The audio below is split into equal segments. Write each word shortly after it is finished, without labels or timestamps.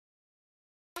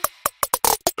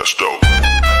That's dope.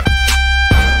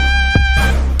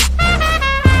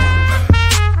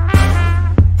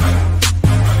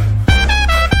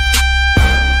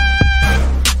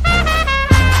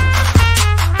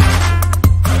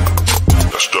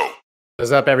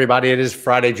 What's up, everybody? It is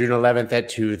Friday, June 11th at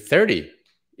 2:30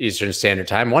 Eastern Standard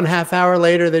Time, 1/2 hour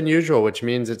later than usual, which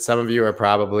means that some of you are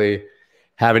probably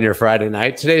having your Friday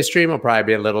night. Today's stream will probably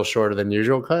be a little shorter than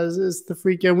usual because it's the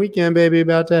freaking weekend, baby.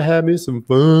 About to have me some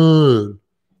fun.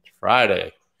 It's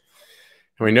Friday.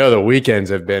 And we know the weekends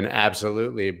have been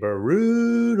absolutely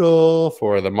brutal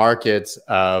for the markets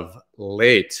of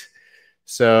late.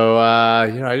 So, I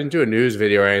didn't do a news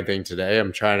video or anything today.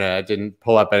 I didn't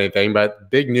pull up anything, but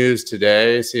big news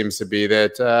today seems to be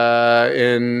that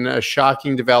in a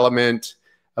shocking development,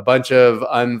 a bunch of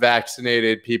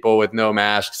unvaccinated people with no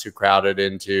masks who crowded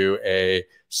into a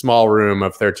small room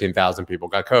of 13,000 people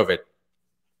got COVID.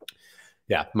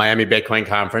 Yeah, Miami Bitcoin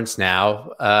conference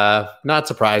now, not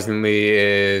surprisingly,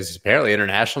 is apparently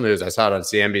international news. I saw it on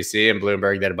CNBC and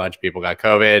Bloomberg that a bunch of people got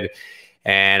COVID.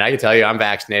 And I can tell you, I'm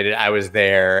vaccinated. I was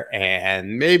there,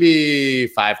 and maybe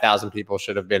 5,000 people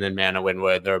should have been in Manor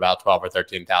Wynwood. There were about 12 or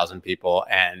 13,000 people,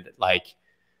 and like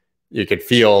you could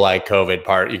feel like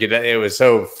COVID it was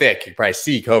so thick, you could probably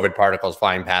see COVID particles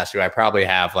flying past you. I probably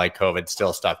have like COVID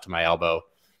still stuck to my elbow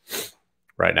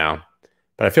right now,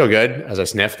 but I feel good as I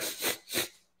sniff.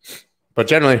 But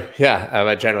generally,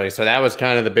 so that was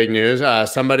kind of the big news.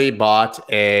 Somebody bought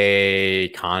a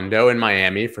condo in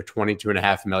Miami for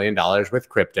 $22.5 million with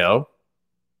crypto.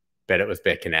 Bet it was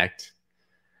BitConnect.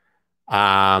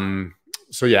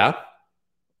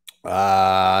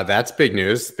 That's big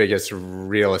news. Biggest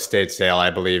real estate sale,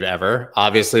 I believe, ever.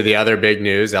 Obviously, the other big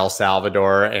news, El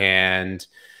Salvador and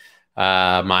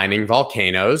mining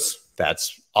volcanoes.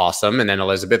 That's awesome. And then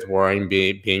Elizabeth Warren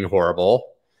being horrible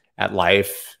at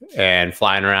life and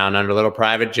flying around under little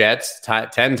private jets,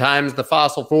 10 times the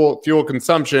fossil fuel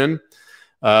consumption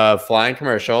of flying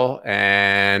commercial,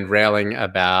 and railing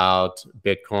about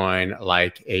Bitcoin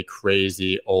like a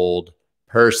crazy old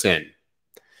person.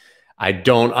 I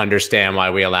don't understand why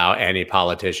we allow any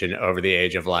politician over the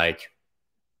age of like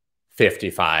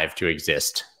 55 to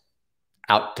exist.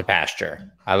 Out to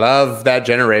pasture. I love that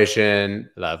generation.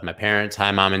 I love my parents.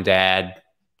 Hi, mom and dad.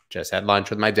 Just had lunch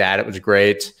with my dad. It was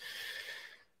great.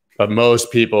 But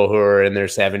most people who are in their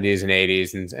 70s and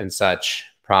 80s and such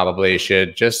probably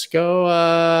should just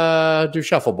go do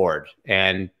shuffleboard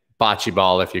and bocce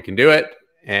ball if you can do it,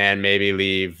 and maybe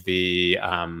leave the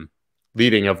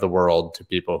leading of the world to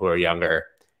people who are younger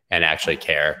and actually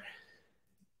care.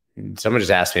 Someone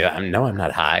just asked me, no, I'm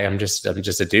not high. I'm just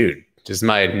a dude. Just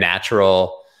my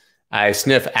natural. I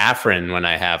sniff Afrin when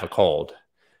I have a cold.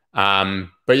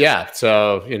 But yeah,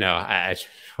 so,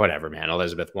 whatever, man.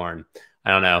 Elizabeth Warren. I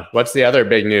don't know. What's the other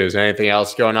big news? Anything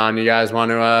else going on you guys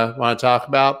want to talk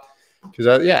about? Because,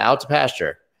 out to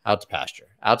pasture.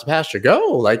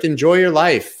 Go, like, enjoy your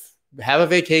life. Have a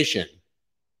vacation.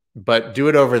 But do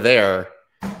it over there.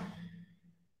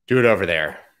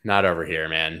 Not over here,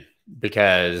 man,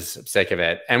 because I'm sick of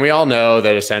it. And we all know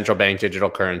that a central bank digital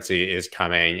currency is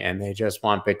coming, and they just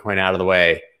want Bitcoin out of the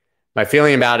way. My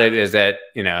feeling about it is that,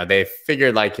 they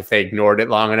figured like if they ignored it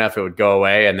long enough, it would go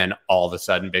away. And then all of a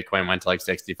sudden Bitcoin went to like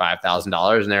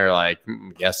 $65,000. And they're like,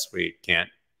 yes, we can't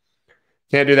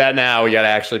do that now. We got to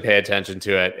actually pay attention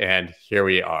to it. And here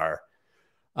we are.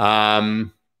 Your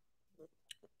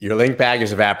link bag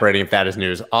is evaporating, if that is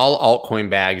news. All altcoin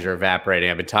bags are evaporating.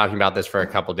 I've been talking about this for a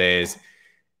couple of days.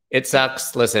 It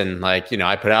sucks. Listen, I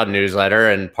put out a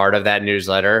newsletter, and part of that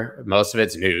newsletter, most of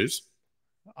it's news.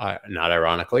 Not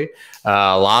ironically,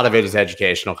 a lot of it is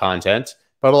educational content,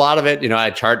 but a lot of it,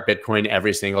 I chart Bitcoin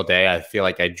every single day. I feel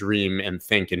like I dream and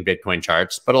think in Bitcoin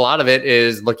charts, but a lot of it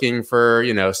is looking for,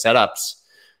 setups,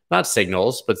 not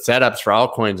signals, but setups for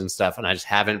altcoins and stuff. And I just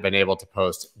haven't been able to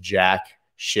post jack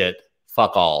shit,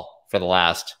 fuck all for the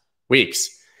last weeks.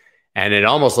 And it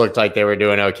almost looked like they were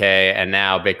doing okay. And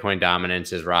now Bitcoin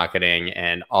dominance is rocketing,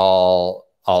 and all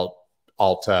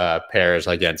Alta pairs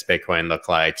against Bitcoin look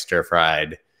like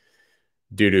stir-fried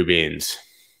doo-doo beans,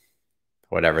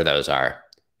 whatever those are.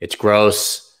 It's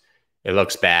gross. It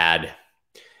looks bad.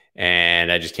 And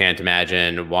I just can't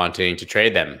imagine wanting to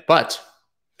trade them. But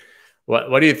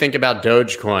what do you think about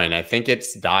Dogecoin? I think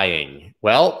it's dying.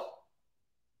 Well,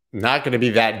 not going to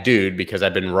be that dude, because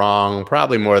I've been wrong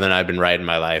probably more than I've been right in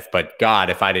my life. But God,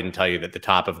 if I didn't tell you that the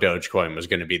top of Dogecoin was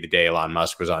going to be the day Elon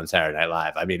Musk was on Saturday Night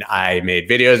Live. I mean, I made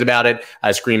videos about it.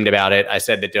 I screamed about it. I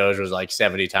said that Doge was like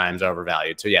 70 times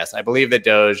overvalued. So yes, I believe that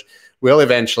Doge will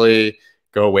eventually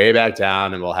go way back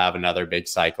down, and we'll have another big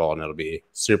cycle, and it'll be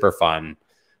super fun.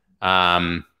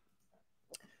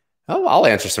 Oh, I'll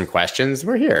answer some questions.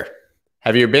 We're here.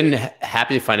 Have you been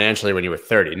happy financially when you were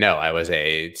 30? No, I was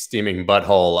a steaming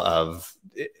butthole of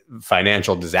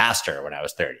financial disaster when I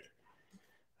was 30. I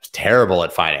was terrible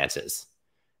at finances.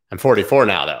 I'm 44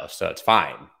 now though, so it's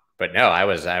fine. But no, I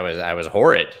was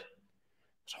horrid. It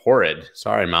was horrid.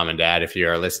 Sorry, mom and dad, if you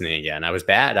are listening again. I was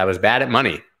bad. I was bad at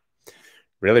money.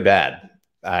 Really bad.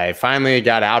 I finally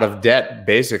got out of debt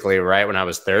basically right when I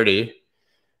was 30.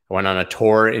 I went on a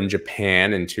tour in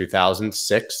Japan in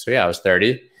 2006. So yeah, I was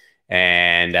 30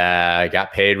 and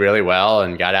got paid really well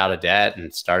and got out of debt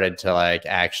and started to like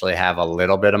actually have a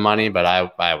little bit of money. But I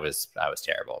was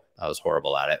terrible. I was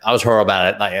horrible at it. I was horrible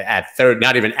at it like at 30,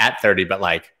 not even at 30, but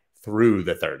like through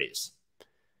the 30s.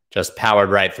 Just powered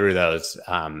right through those.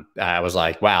 I was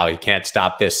like, wow, you can't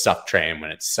stop this suck train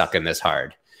when it's sucking this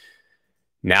hard.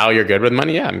 Now you're good with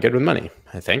money? Yeah, I'm good with money.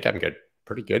 I think I'm good.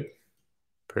 Pretty good.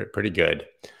 Pretty good.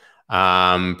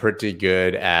 Pretty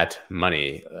good at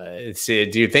money.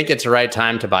 Do you think it's the right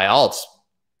time to buy alts?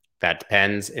 That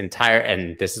depends and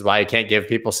this is why you can't give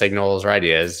people signals or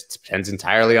ideas. It depends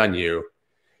entirely on you.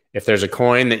 If there's a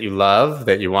coin that you love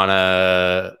that you want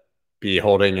to be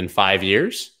holding in 5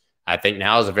 years, I think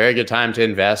now is a very good time to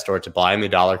invest or to blindly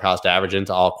dollar cost average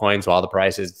into altcoins while the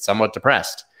price is somewhat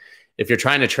depressed. If you're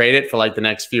trying to trade it for like the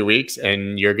next few weeks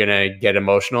and you're going to get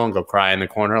emotional and go cry in the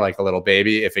corner like a little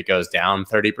baby if it goes down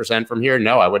 30% from here,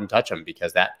 no, I wouldn't touch them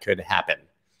because that could happen.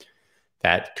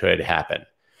 That could happen.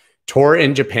 Tour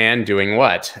in Japan doing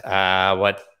what?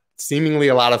 What seemingly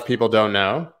a lot of people don't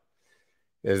know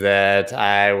is that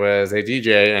I was a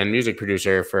DJ and music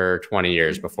producer for 20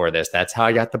 years before this. That's how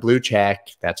I got the blue check.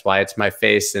 That's why it's my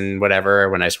face and whatever.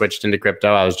 When I switched into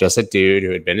crypto, I was just a dude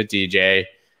who had been a DJ.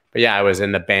 But yeah, I was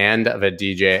in the band of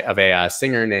a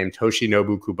singer named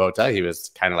Toshinobu Kubota. He was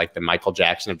kind of like the Michael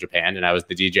Jackson of Japan, and I was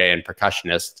the DJ and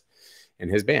percussionist in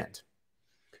his band.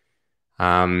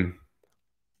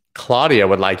 Claudia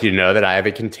would like you to know that I have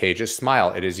a contagious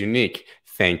smile. It is unique.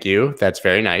 Thank you. That's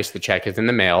very nice. The check is in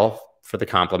the mail for the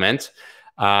compliment.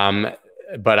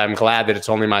 But I'm glad that it's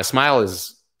only my smile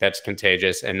that's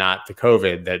contagious and not the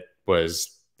COVID that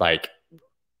was like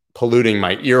polluting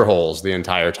my ear holes the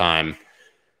entire time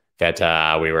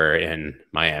that we were in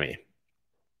Miami.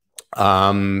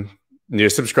 New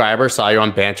subscriber, saw you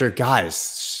on Banter.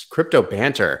 Guys, crypto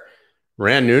Banter,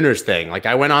 Rand Nooner's thing. Like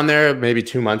I went on there maybe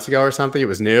 2 months ago or something. It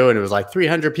was new and it was like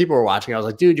 300 people were watching. I was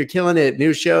like, dude, you're killing it.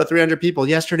 New show, 300 people.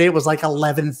 Yesterday it was like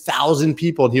 11,000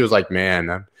 people. And he was like, man,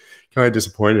 I'm kind of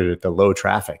disappointed at the low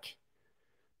traffic.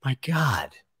 My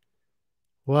God,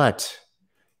 what?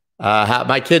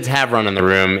 My kids have run in the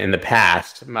room in the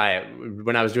past. When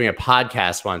I was doing a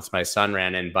podcast once, my son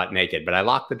ran in butt naked, but I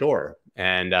locked the door.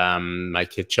 And my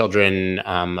children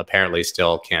apparently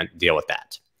still can't deal with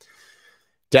that.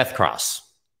 Death cross.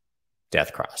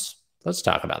 Death cross. Let's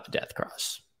talk about the death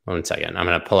cross. 1 second. I'm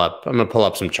gonna pull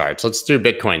up some charts. Let's do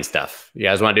Bitcoin stuff. You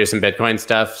guys want to do some Bitcoin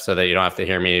stuff so that you don't have to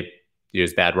hear me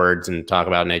use bad words and talk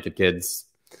about naked kids?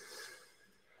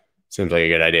 Seems like a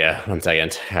good idea. 1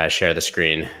 second. I share the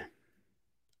screen.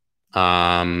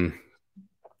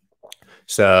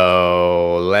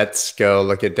 So let's go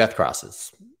look at death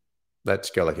crosses. Let's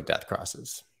go look at death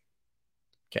crosses.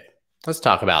 Okay. Let's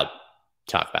talk about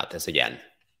this again.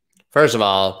 First of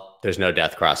all, there's no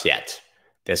death cross yet.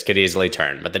 This could easily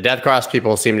turn, but the death cross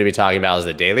people seem to be talking about is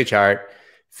the daily chart,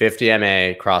 50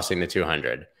 MA crossing the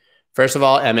 200. First of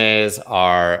all, MAs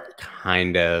are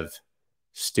kind of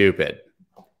stupid.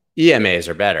 EMAs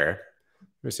are better.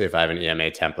 Let me see if I have an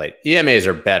EMA template. EMAs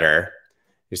are better.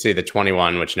 You see the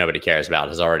 21, which nobody cares about,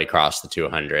 has already crossed the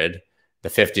 200. The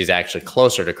 50 is actually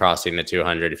closer to crossing the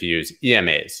 200 if you use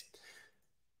EMAs.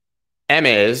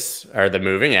 MAs are the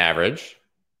moving average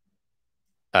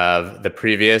of the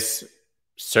previous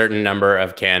certain number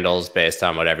of candles based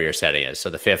on whatever your setting is. So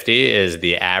the 50 is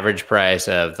the average price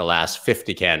of the last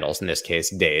 50 candles, in this case,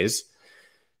 days.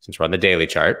 Since we're on the daily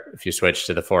chart, if you switch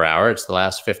to the 4-hour, it's the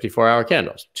last 54-hour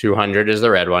candles. 200 is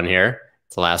the red one here.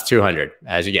 It's the last 200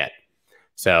 as you get.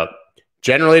 So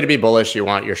generally to be bullish, you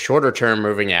want your shorter term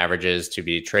moving averages to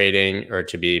be trading or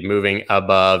to be moving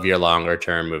above your longer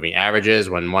term moving averages.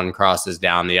 When one crosses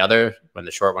down the other, when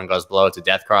the short one goes below, it's a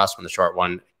death cross. When the short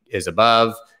one is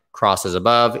above, crosses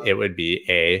above, it would be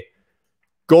a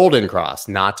golden cross,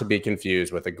 not to be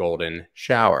confused with a golden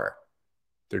shower.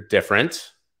 They're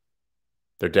different.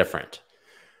 They're different.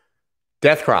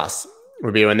 Death cross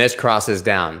would be when this crosses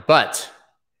down. But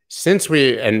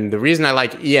and the reason I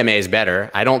like EMAs better,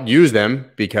 I don't use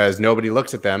them because nobody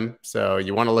looks at them. So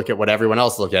you want to look at what everyone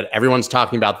else looks at. Everyone's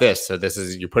talking about this. So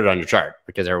you put it on your chart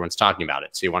because everyone's talking about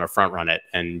it. So you want to front run it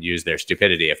and use their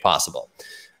stupidity if possible. I'm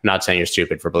not saying you're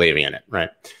stupid for believing in it, right?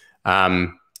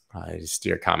 Just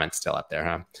your comments still up there,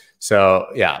 huh? So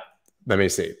yeah, let me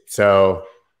see. So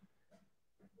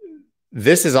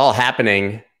this is all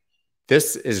happening.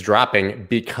 This is dropping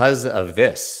because of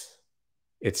this.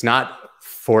 It's not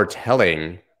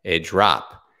foretelling a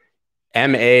drop.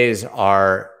 MAs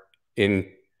are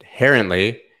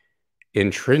inherently,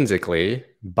 intrinsically,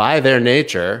 by their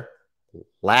nature,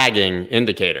 lagging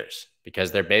indicators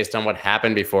because they're based on what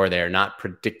happened before. They are not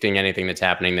predicting anything that's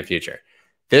happening in the future.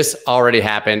 This already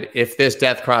happened. If this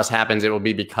death cross happens, it will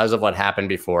be because of what happened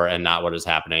before and not what is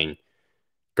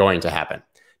going to happen.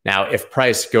 Now, if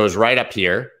price goes right up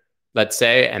here, let's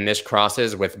say, and this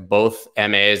crosses with both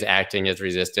MAs acting as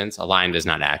resistance, a line does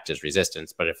not act as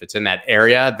resistance, but if it's in that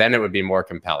area, then it would be more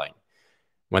compelling.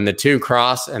 When the two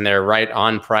cross and they're right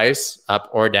on price, up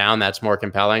or down, that's more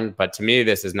compelling. But to me,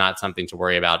 this is not something to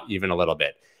worry about even a little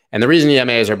bit. And the reason the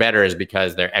MAs are better is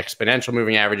because they're exponential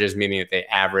moving averages, meaning that they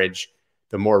average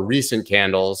the more recent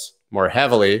candles more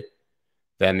heavily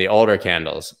than the older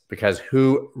candles. Because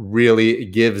who really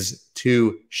gives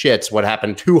two shits what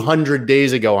happened 200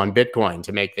 days ago on Bitcoin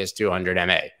to make this 200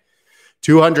 MA?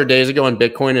 200 days ago on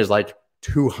Bitcoin is like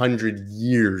 200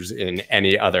 years in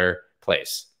any other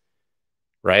place.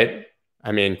 Right?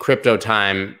 I mean, crypto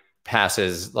time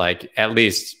passes like at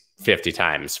least 50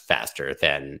 times faster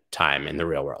than time in the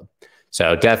real world.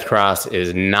 So death cross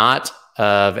is not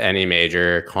of any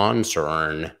major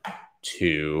concern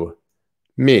to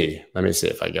me. Let me see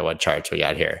if I get what charts we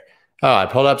got here. Oh, I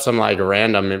pulled up some like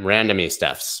randomy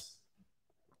stuffs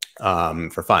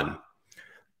for fun.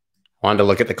 Wanted to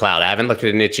look at the cloud. I haven't looked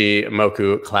at a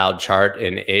Ichimoku cloud chart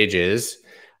in ages.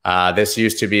 This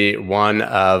used to be one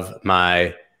of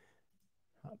my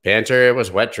banter. It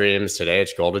was wet dreams. Today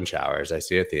it's golden showers. I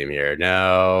see a theme here.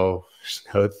 No,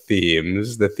 no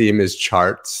themes. The theme is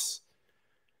charts.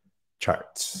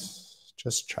 Charts.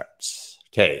 Just charts.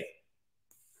 Okay.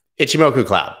 Ichimoku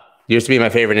cloud. Used to be my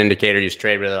favorite indicator. Used to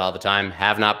trade with it all the time.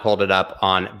 Have not pulled it up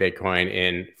on Bitcoin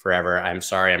in forever. I'm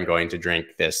sorry. I'm going to drink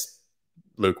this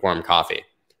lukewarm coffee.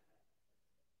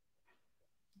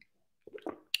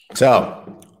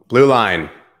 So, blue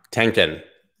line, Tenkan.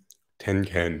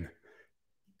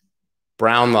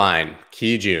 Brown line,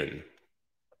 Kijun.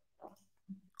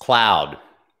 Cloud,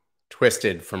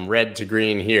 twisted from red to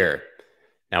green here.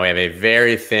 Now we have a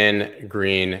very thin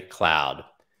green cloud.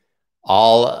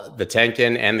 All the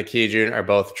Tenkan and the Kijun are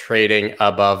both trading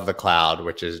above the cloud,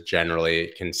 which is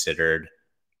generally considered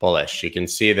bullish. You can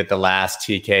see that the last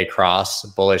TK cross,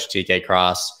 bullish TK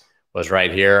cross, was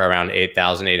right here around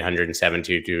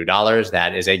 $8,872.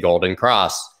 That is a golden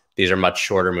cross. These are much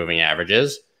shorter moving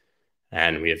averages.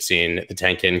 And we have seen the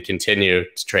Tenkan continue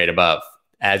to trade above.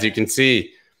 As you can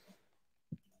see,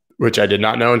 which I did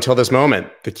not know until this moment,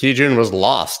 the Kijun was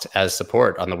lost as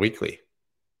support on the weekly.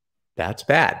 That's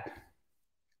bad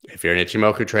if you're an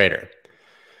Ichimoku trader.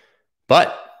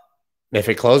 But if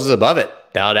it closes above it,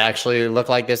 that would actually look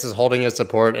like this is holding its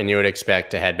support, and you would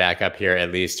expect to head back up here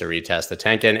at least to retest the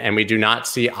Tenkan. And we do not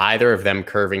see either of them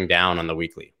curving down on the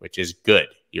weekly, which is good.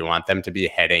 You want them to be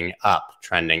heading up,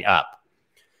 trending up.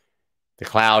 The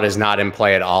cloud is not in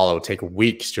play at all. It will take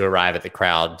weeks to arrive at the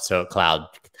crowd. So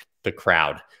the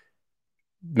crowd.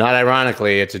 Not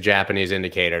ironically, it's a Japanese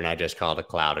indicator, and I just called a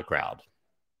cloud a crowd.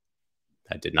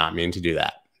 I did not mean to do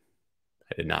that.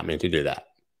 I did not mean to do that.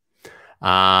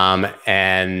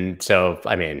 And so,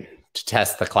 I mean, to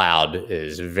test the cloud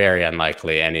is very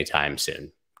unlikely anytime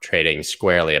soon, trading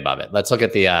squarely above it. Let's look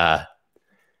at the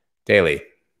daily.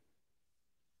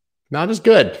 Not as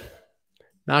good.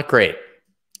 Not great.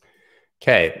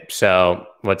 Okay, so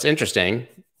what's interesting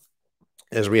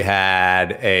is we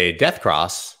had a death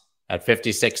cross at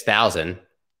 56,000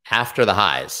 after the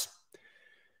highs,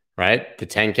 right? The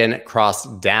Tenkan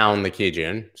crossed down the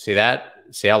Kijun. See that?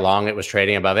 See how long it was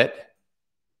trading above it?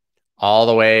 All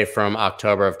the way from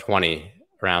October of 20,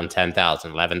 around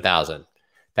 10,000, 11,000.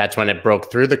 That's when it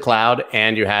broke through the cloud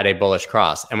and you had a bullish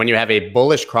cross. And when you have a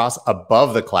bullish cross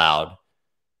above the cloud,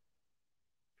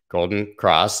 golden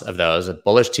cross of those, a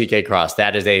bullish TK cross,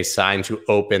 that is a sign to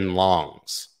open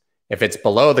longs. If it's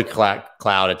below the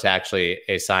cloud, it's actually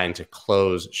a sign to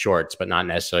close shorts, but not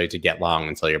necessarily to get long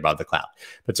until you're above the cloud.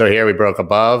 But so here we broke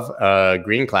above a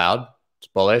green cloud, it's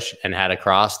bullish, and had a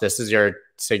cross. This is your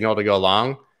signal to go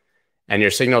long, and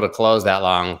your signal to close that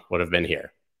long would have been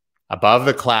here. Above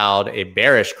the cloud, a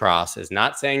bearish cross is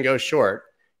not saying go short,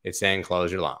 it's saying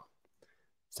close your long.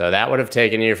 So that would have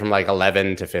taken you from like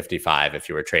 11 to 55 if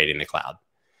you were trading the cloud.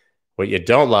 What you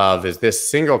don't love is this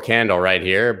single candle right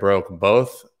here broke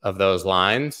both of those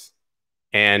lines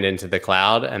and into the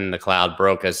cloud, and the cloud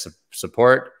broke as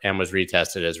support and was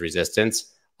retested as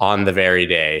resistance on the very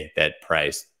day that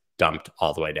price dumped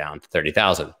all the way down to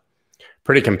 30,000.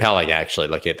 Pretty compelling, actually,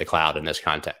 looking at the cloud in this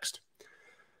context.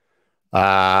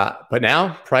 But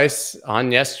now price on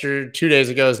 2 days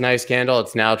ago's nice candle.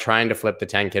 It's now trying to flip the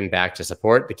Tenkin back to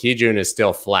support. The Kijun is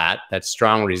still flat. That's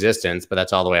strong resistance, but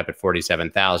that's all the way up at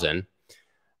 47,000.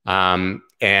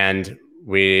 And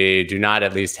we do not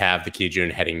at least have the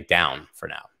Kijun heading down for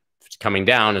now. If it's coming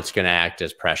down, it's going to act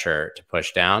as pressure to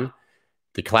push down.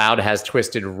 The cloud has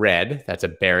twisted red. That's a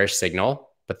bearish signal.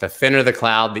 But the thinner the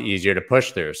cloud, the easier to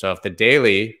push through. So if the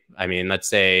daily, I mean, let's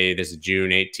say this is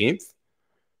June 18th.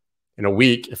 In a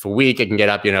week, if a week it can get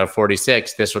up,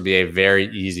 46, this would be a very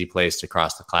easy place to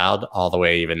cross the cloud all the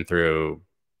way even through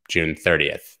June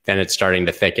 30th. Then it's starting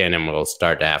to thicken and we'll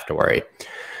start to have to worry.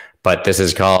 But this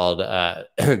is called,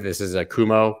 this is a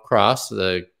Kumo cross.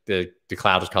 The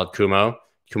cloud is called Kumo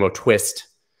twist.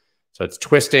 So it's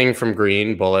twisting from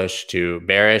green, bullish to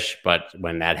bearish. But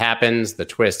when that happens, the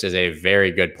twist is a very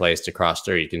good place to cross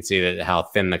through. You can see that how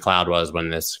thin the cloud was when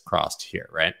this crossed here,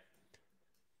 right?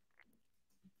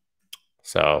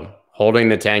 So holding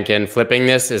the Tenkin, flipping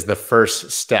this is the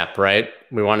first step, right?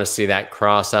 We want to see that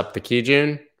cross up the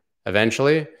Kijun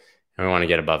eventually, and we want to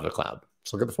get above the cloud.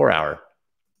 Let's look at the 4 hour.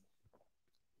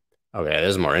 Okay, this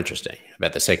is more interesting. I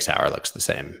bet the 6 hour looks the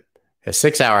same. The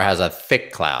 6 hour has a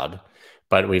thick cloud,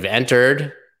 but we've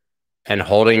entered and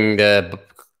holding the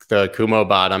Kumo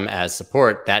bottom as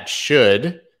support. That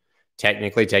should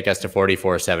technically take us to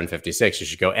 44,756. You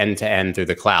should go end to end through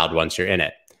the cloud once you're in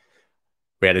it.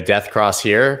 We had a death cross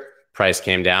here. Price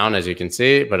came down, as you can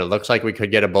see, but it looks like we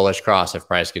could get a bullish cross if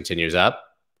price continues up.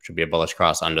 Should be a bullish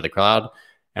cross under the cloud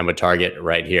and would target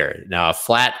right here. Now, a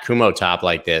flat Kumo top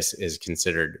like this is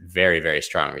considered very, very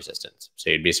strong resistance.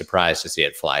 So you'd be surprised to see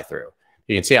it fly through.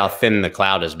 You can see how thin the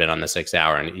cloud has been on the 6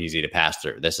 hour and easy to pass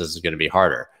through. This is going to be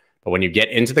harder. But when you get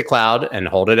into the cloud and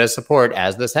hold it as support,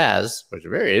 as this has, which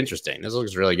is very interesting, this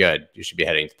looks really good, you should be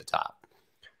heading to the top.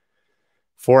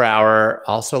 4 hour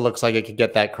also looks like it could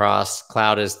get that cross.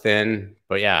 Cloud is thin,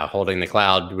 but yeah, holding the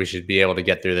cloud, we should be able to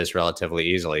get through this relatively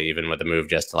easily, even with a move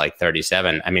just to like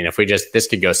 37. I mean, if we just, this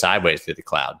could go sideways through the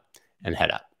cloud and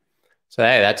head up. So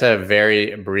hey, that's a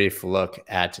very brief look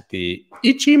at the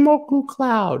Ichimoku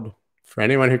cloud for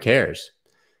anyone who cares.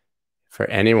 For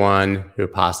anyone who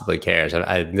possibly cares.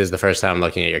 This is the first time I'm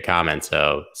looking at your comments,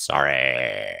 so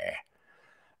sorry.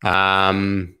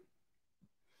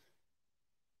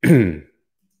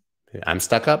 I'm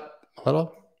stuck up a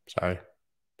little. Sorry.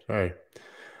 You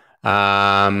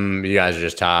guys are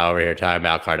just over here talking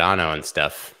about Cardano and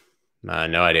stuff. No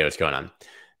idea what's going on.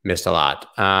 Missed a lot.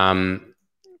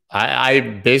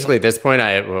 I basically at this point,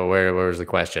 where was the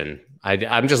question?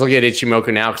 I'm just looking at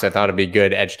Ichimoku now because I thought it'd be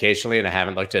good educationally, and I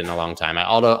haven't looked at it in a long time. I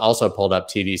also pulled up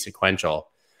TD sequential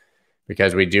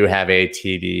because we do have a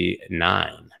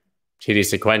TD9. TD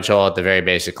sequential at the very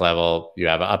basic level, you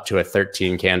have up to a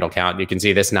 13 candle count. You can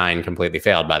see this 9 completely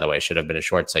failed, by the way. Should have been a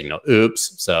short signal.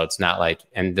 Oops. So it's not like,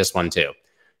 and this one too.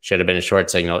 Should have been a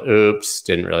short signal. Oops.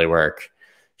 Didn't really work.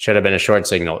 Should have been a short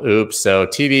signal. Oops. So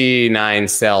TD9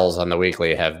 sells on the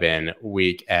weekly have been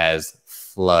weak as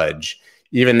fludge.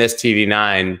 Even this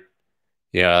TD9,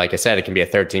 like I said, it can be a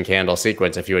 13 candle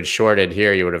sequence. If you had shorted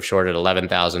here, you would have shorted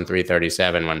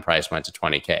 11,337 when price went to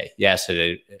 20K. Yes,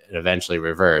 it eventually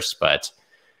reversed, but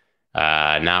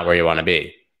not where you want to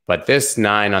be. But this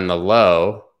 9 on the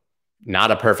low,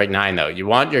 not a perfect 9 though. You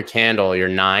want your candle, your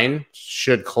 9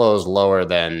 should close lower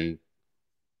than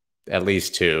at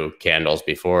least 2 candles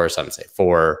before, some say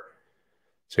 4.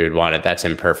 So you'd want it. That's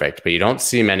imperfect, but you don't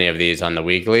see many of these on the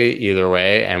weekly either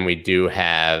way. And we do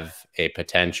have a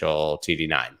potential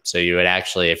TD9. So you would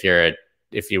actually,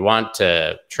 if you want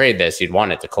to trade this, you'd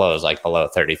want it to close like below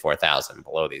 34,000,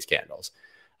 below these candles.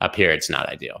 Up here, it's not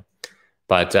ideal,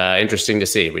 but interesting to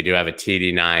see. We do have a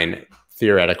TD9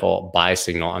 theoretical buy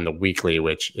signal on the weekly,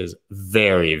 which is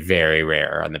very, very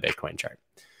rare on the Bitcoin chart.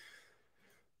 I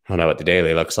don't know what the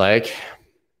daily looks like.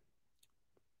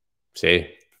 See,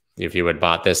 if you would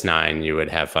bought this 9, you would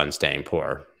have fun staying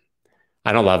poor.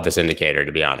 I don't love this indicator,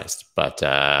 to be honest, but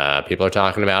people are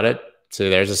talking about it. So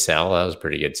there's a sell. That was a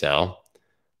pretty good sell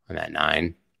on that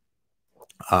 9.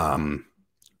 Yeah,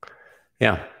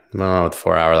 I don't know what the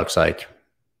 4 hour looks like.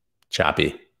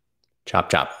 Choppy. Chop,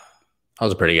 chop. That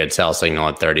was a pretty good sell signal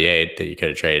at 38 that you could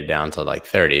have traded down to like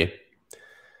 30.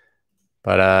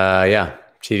 But yeah,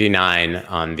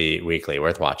 TD9 on the weekly,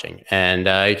 worth watching. And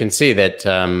you can see that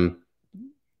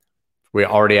we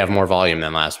already have more volume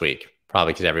than last week.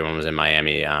 Probably because everyone was in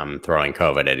Miami throwing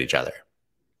COVID at each other.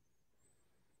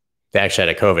 They actually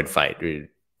had a COVID fight. You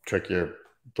took your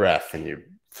breath and you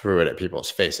threw it at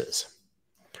people's faces.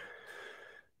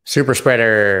 Super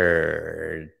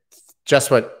spreader.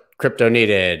 Just what crypto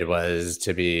needed was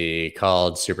to be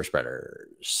called super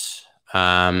spreaders.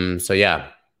 So yeah,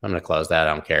 I'm going to close that.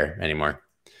 I don't care anymore.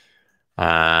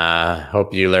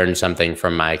 Hope you learned something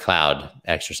from my cloud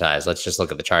exercise. Let's just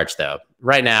look at the charts though.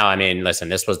 Right now, I mean, listen,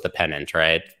 this was the pennant,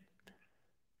 right?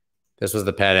 This was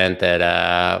the pennant that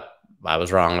I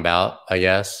was wrong about, I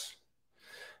guess.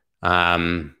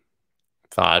 Thought,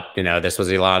 you know, this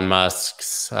was Elon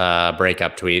Musk's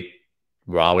breakup tweet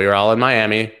while we were all in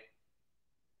Miami.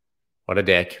 What a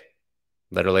dick.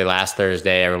 Literally last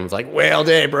Thursday, everyone was like, whale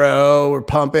day, bro. We're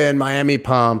pumping Miami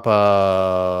pump.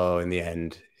 Oh, in the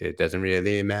end, it doesn't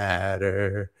really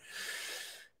matter.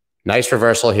 Nice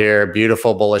reversal here.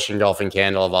 Beautiful bullish engulfing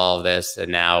candle of all of this.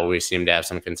 And now we seem to have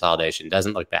some consolidation.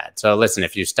 Doesn't look bad. So listen,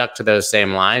 if you stuck to those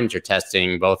same lines, you're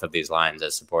testing both of these lines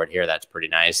as support here. That's pretty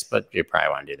nice. But you probably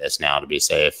want to do this now to be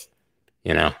safe.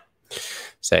 You know,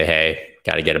 say, hey,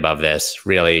 got to get above this.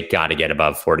 Really got to get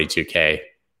above 42K.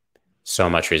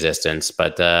 So much resistance.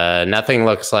 But nothing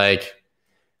looks like,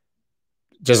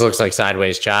 just looks like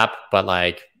sideways chop. But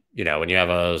like, you know, when you have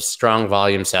a strong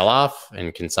volume sell-off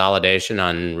and consolidation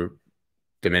on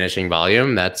diminishing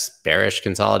volume, that's bearish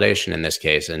consolidation in this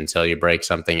case until you break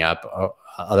something up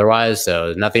otherwise.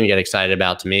 So nothing to get excited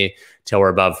about to me till we're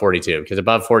above 42. Because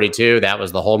above 42, that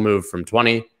was the whole move from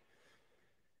 20.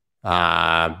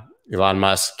 Elon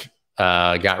Musk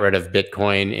got rid of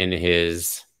Bitcoin in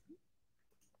his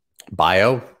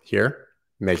bio here,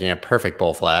 making a perfect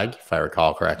bull flag, if I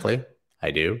recall correctly. I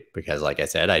do, because like I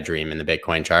said, I dream in the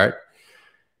Bitcoin chart.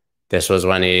 This was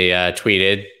when he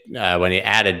tweeted, when he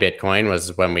added Bitcoin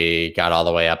was when we got all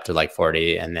the way up to like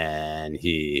 40. And then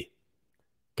he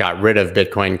got rid of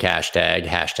Bitcoin cash tag,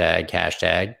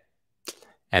 hashtag.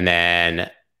 And then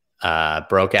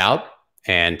broke out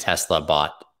and Tesla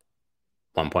bought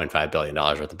 $1.5 billion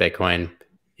worth of Bitcoin,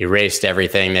 erased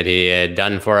everything that he had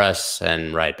done for us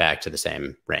and right back to the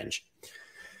same range.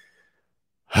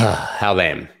 How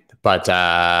lame. But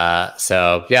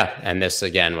so, yeah, and this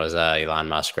again was Elon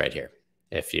Musk right here,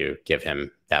 if you give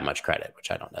him that much credit, which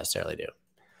I don't necessarily do.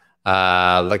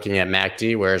 Looking at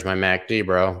MACD, where's my MACD,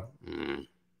 bro? Let's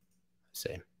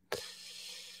see.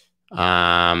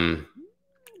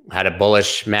 Had a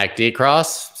bullish MACD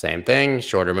cross, same thing,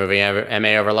 shorter moving MA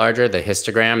over larger. The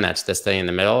histogram, that's this thing in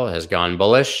the middle, has gone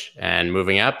bullish and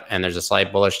moving up, and there's a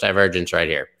slight bullish divergence right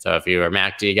here. So if you're a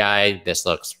MACD guy, this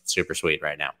looks super sweet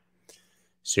right now.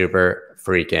 Super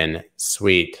freaking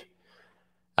sweet.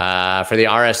 For the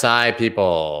RSI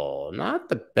people, not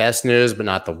the best news, but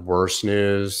not the worst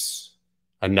news.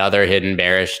 Another hidden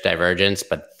bearish divergence,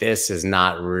 but this is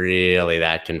not really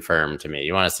that confirmed to me.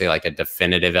 You want to see like a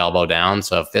definitive elbow down.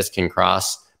 So if this can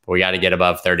cross, but we got to get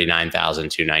above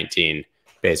 39,219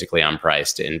 basically on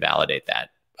price to invalidate that,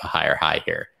 a higher high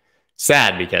here.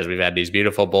 Sad because we've had these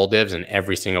beautiful bull divs and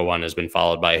every single one has been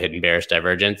followed by a hidden bearish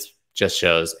divergence. Just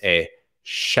shows a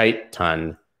shite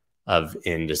ton of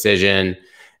indecision.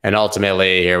 And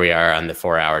ultimately, here we are on the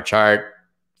 4-hour chart.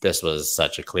 This was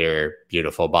such a clear,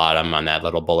 beautiful bottom on that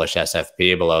little bullish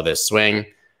SFP below this swing.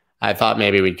 I thought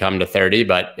maybe we'd come to 30,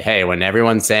 but hey, when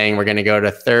everyone's saying we're going to go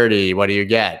to 30, what do you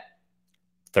get?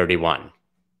 31.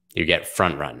 You get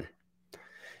front run.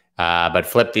 But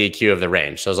flip the EQ of the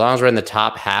range. So as long as we're in the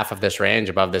top half of this range,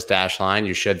 above this dash line,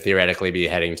 you should theoretically be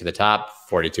heading to the top,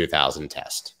 42,000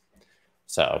 test.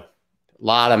 So a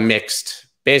lot of mixed.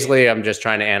 Basically, I'm just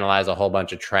trying to analyze a whole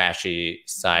bunch of trashy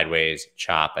sideways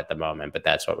chop at the moment, but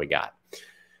that's what we got.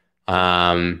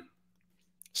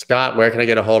 Scott, where can I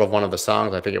get a hold of one of the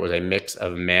songs? I think it was a mix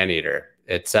of Maneater.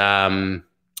 It's on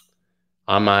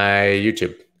my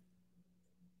YouTube.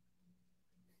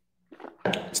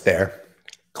 It's there.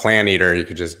 Clan Eater. You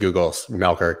could just Google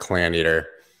Melker Clan Eater.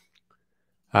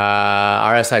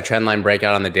 RSI trendline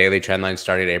breakout on the daily trendline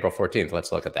starting April 14th.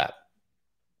 Let's look at that.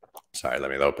 Sorry,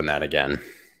 let me open that again.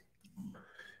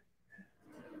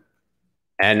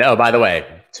 And oh, by the way,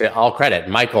 to all credit,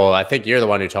 Michael, I think you're the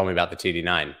one who told me about the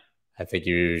TD9. I think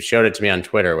you showed it to me on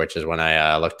Twitter, which is when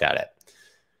I looked at it.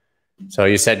 So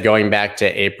you said going back to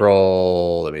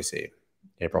April, let me see,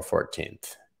 April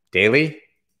 14th. Daily?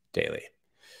 Daily.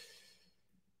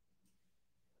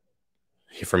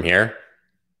 From here?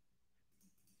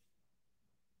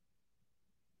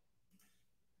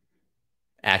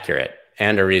 Accurate.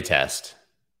 And a retest.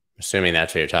 Assuming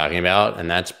that's what you're talking about.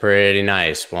 And that's pretty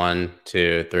nice. 1,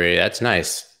 2, 3. That's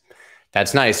nice.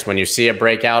 That's nice. When you see a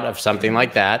breakout of something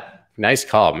like that, nice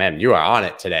call. Man, you are on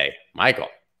it today. Michael.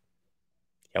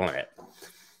 Killing it.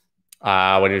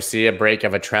 When you see a break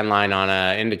of a trend line on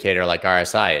an indicator like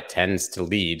RSI, it tends to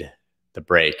lead the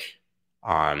break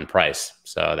on price.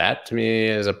 So that to me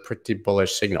is a pretty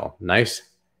bullish signal. Nice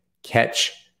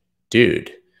catch,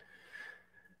 dude.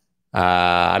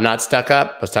 I'm not stuck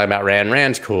up. I was talking about Rand.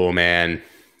 Rand's cool, man.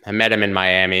 I met him in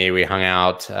Miami. We hung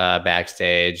out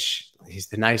backstage. He's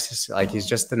the nicest. Like, he's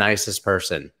just the nicest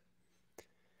person.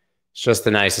 He's just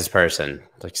the nicest person.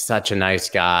 Like, such a nice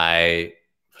guy.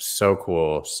 So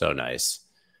cool. So nice.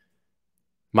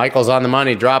 Michael's on the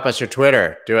money. Drop us your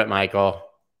Twitter. Do it, Michael.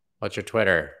 What's your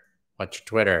Twitter? What's your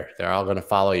Twitter? They're all going to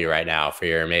follow you right now for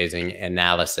your amazing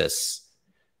analysis.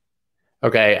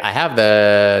 Okay, I have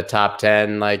the top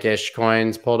 10 like-ish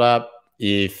coins pulled up.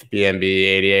 ETH, BNB,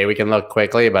 ADA. We can look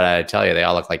quickly, but I tell you, they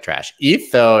all look like trash.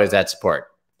 ETH, though, is at support.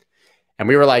 And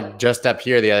we were like just up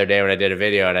here the other day when I did a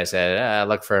video, and I said,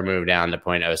 look for a move down to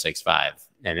 0.065.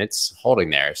 And it's holding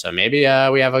there. So maybe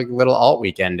we have a little alt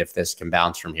weekend if this can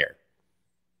bounce from here.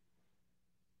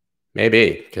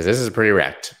 Maybe, because this is pretty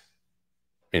wrecked.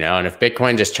 You know, and if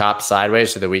Bitcoin just chops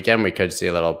sideways to the weekend, we could see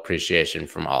a little appreciation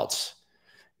from alts.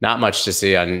 Not much to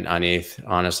see on ETH,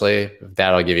 honestly.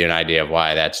 That'll give you an idea of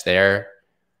why that's there.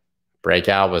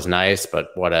 Breakout was nice, but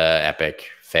what a epic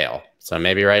fail. So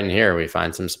maybe right in here we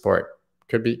find some support.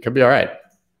 Could be all right.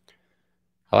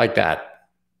 I like that.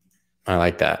 I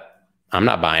like that. I'm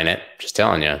not buying it. Just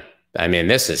telling you. I mean,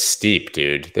 this is steep,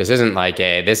 dude. This isn't like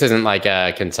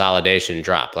a consolidation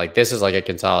drop. Like, this is like a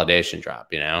consolidation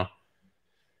drop, you know?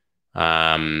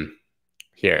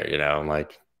 Here, you know,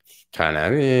 like, kind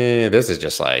of, this is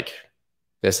just like,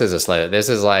 this is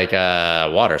like a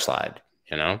water slide,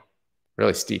 you know,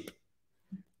 really steep.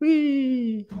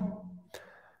 Whee!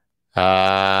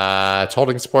 It's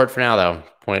holding support for now, though.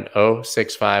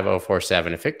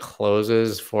 0.065047. If it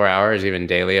closes 4 hours, even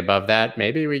daily above that,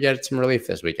 maybe we get some relief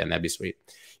this weekend. That'd be sweet.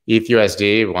 ETH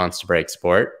USD wants to break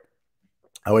support.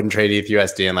 I wouldn't trade ETH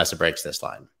USD unless it breaks this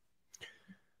line.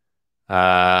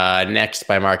 Next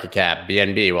by market cap,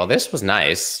 BNB. Well, this was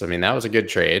nice. I mean, that was a good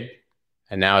trade.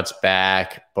 And now it's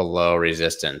back below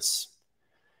resistance.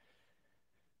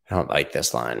 I don't like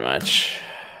this line much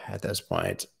at this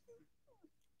point.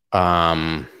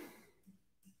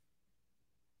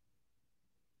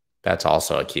 That's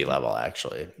also a key level,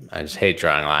 actually. I just hate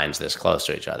drawing lines this close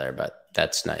to each other, but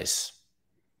that's nice.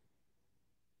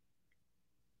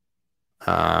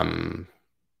 Yeah.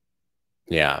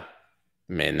 I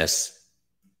mean, this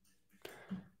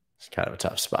is kind of a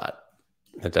tough spot.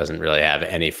 It doesn't really have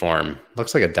any form.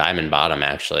 Looks like a diamond bottom,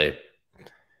 actually,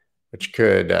 which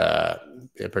could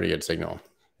be a pretty good signal.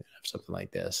 Something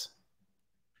like this.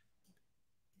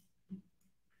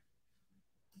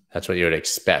 That's what you would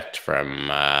expect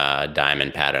from a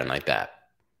diamond pattern like that.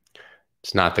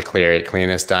 It's not the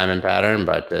cleanest diamond pattern,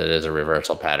 but it is a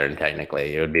reversal pattern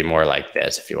technically. It would be more like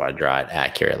this if you want to draw it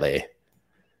accurately.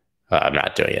 I'm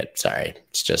not doing it. Sorry.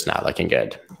 It's just not looking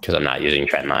good because I'm not using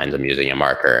trend lines. I'm using a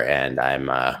marker, and I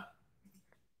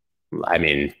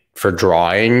mean, for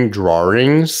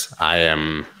drawings, I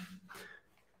am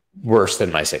worse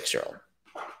than my 6-year-old.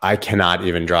 I cannot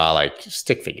even draw like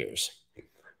stick figures.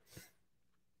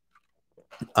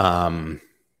 Bitcoin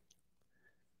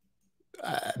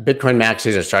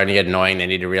maxis are starting to get annoying. They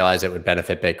need to realize it would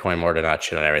benefit Bitcoin more to not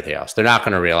shit on everything else. They're not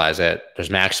going to realize it. There's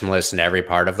maximalists in every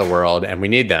part of the world, and we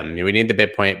need them. We need the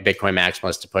Bitcoin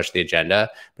maximalists to push the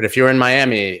agenda. But if you're in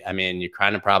Miami, I mean, you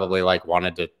kind of probably like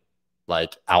wanted to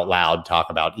like out loud talk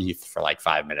about ETH for like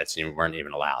 5 minutes, and you weren't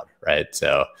even allowed, right?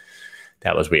 So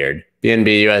that was weird.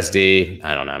 BNB USD,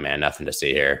 I don't know, man. Nothing to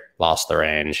see here. Lost the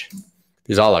range.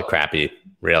 These all look crappy,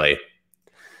 really.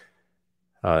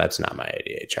 Oh, that's not my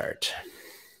ADA chart.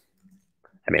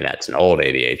 I mean, that's an old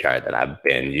ADA chart that I've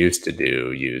been used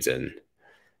to using.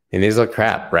 And these look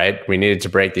crap, right? We needed to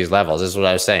break these levels. This is what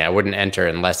I was saying. I wouldn't enter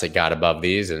unless it got above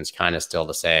these, and it's kind of still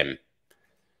the same.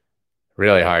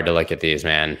 Really hard to look at these,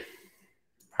 man.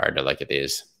 Hard to look at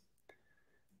these.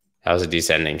 That was a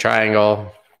descending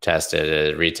triangle.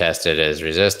 Retested as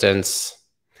resistance.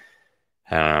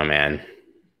 I don't know, man.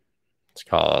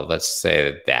 Let's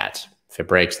say that. If it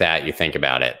breaks that, you think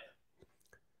about it.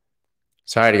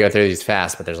 Sorry to go through these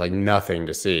fast, but there's like nothing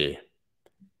to see.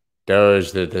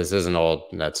 Doge, this isn't old.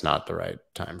 That's not the right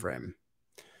time frame.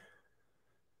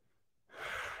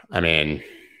 I mean,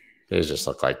 these just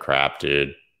look like crap,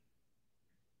 dude.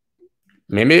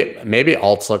 Maybe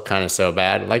alts look kind of so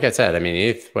bad. Like I said, I mean,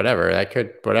 ETH, whatever,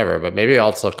 but maybe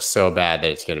alts look so bad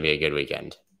that it's going to be a good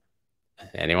weekend.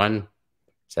 Anyone?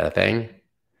 Is that a thing?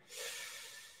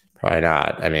 Probably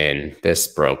not. I mean, this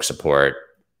broke support.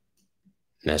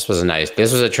 This was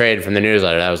a trade from the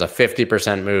newsletter. That was a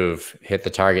 50% move, hit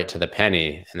the target to the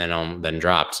penny, and then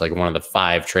dropped. It's like one of the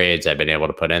 5 trades I've been able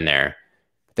to put in there.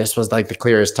 This was like the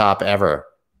clearest top ever.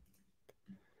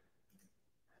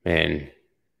 I mean,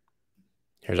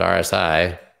 here's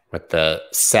RSI with the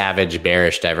savage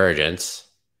bearish divergence,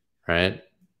 right?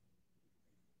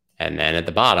 And then at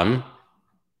the bottom,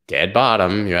 dead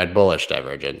bottom, you had bullish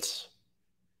divergence.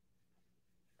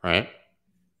 Right?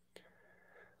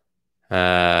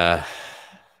 I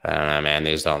don't know, man.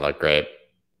 These don't look great.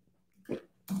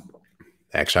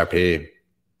 XRP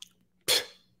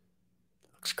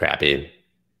looks crappy.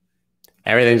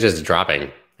 Everything's just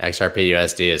dropping. XRP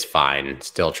USD is fine.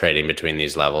 Still trading between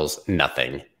these levels.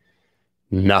 Nothing.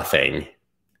 Nothing.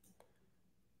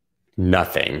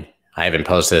 Nothing. I even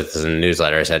posted this in the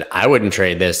newsletter. I said, I wouldn't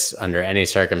trade this under any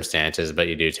circumstances, but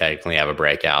you do technically have a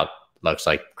breakout. Looks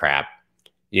like crap.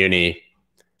 Uni,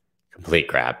 complete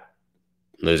crap.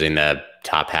 Losing the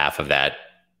top half of that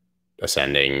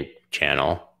ascending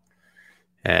channel.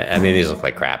 I mean, these look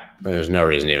like crap. There's no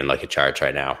reason to even look at charts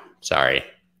right now. Sorry.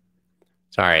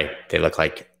 They look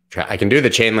like, I can do the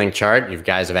chain link chart. You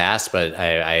guys have asked, but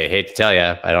I hate to tell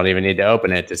you, I don't even need to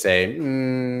open it to say,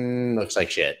 looks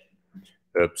like shit.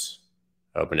 Oops.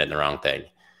 Opened it in the wrong thing.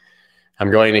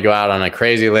 I'm going to go out on a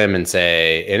crazy limb and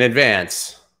say, in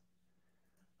advance,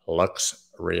 looks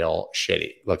real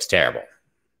shitty. Looks terrible.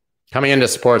 Coming into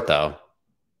support, though.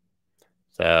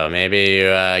 So maybe you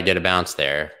get a bounce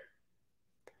there.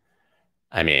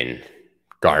 I mean,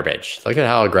 garbage. Look at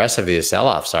how aggressive these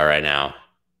sell-offs are right now.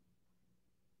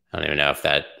 I don't even know if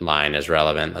that line is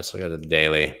relevant. Let's look at the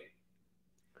daily.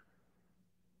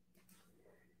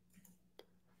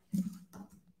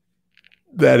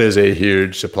 That is a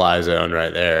huge supply zone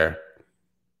right there.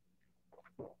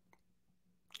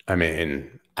 I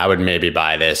mean, I would maybe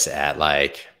buy this at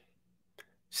like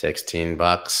 16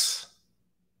 bucks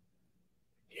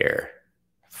here,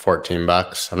 14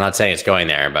 bucks. I'm not saying it's going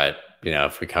there, but you know,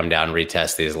 if we come down and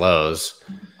retest these lows,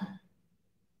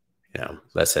 you know,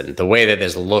 listen, the way that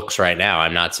this looks right now,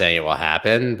 I'm not saying it will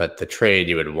happen, but the trade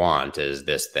you would want is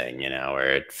this thing, you know,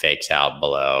 where it fakes out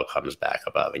below, comes back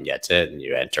above and gets it, and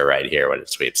you enter right here when it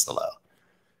sweeps the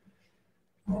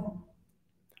low.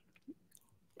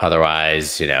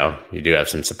 Otherwise, you know, you do have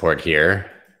some support here.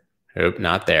 Oop,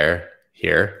 not there.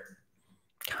 Here.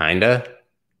 Kinda.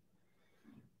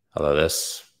 Although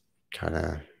this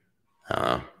kinda,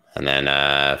 and then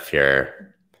if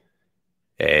you're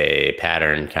a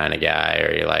pattern kind of guy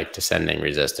or you like descending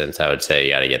resistance, I would say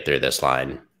you got to get through this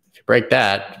line. If you break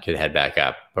that, you could head back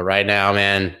up. But right now,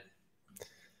 man,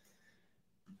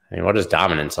 I mean, what does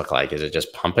dominance look like? Is it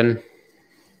just pumping?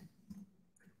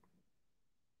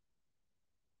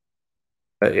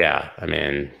 But yeah, I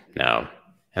mean, no.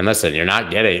 And listen, you're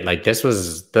not getting, like, this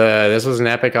was an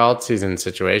epic alt season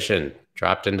situation.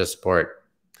 Dropped into support.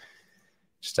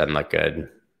 Just doesn't look good.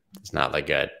 Does not look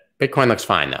good. Bitcoin looks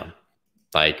fine though.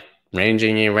 Like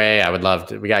ranging array, I would love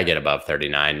to, we got to get above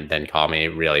 39, then call me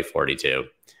really 42.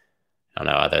 I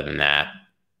don't know, other than that,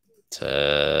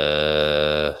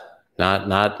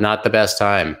 not the best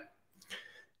time.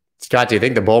 Scott, do you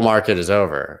think the bull market is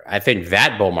over? I think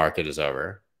that bull market is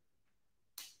over.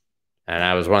 And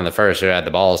I was one of the first who had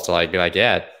the balls to like be like,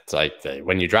 yeah, it's like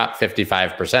when you drop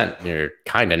 55%, you're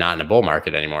kind of not in a bull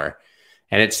market anymore.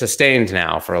 And it's sustained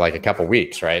now for like a couple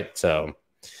weeks, right? So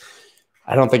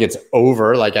I don't think it's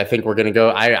over. Like I think we're gonna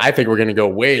go. I think we're gonna go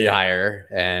way higher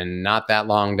and not that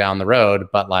long down the road.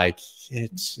 But like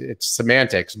it's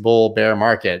semantics, bull bear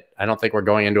market. I don't think we're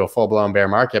going into a full blown bear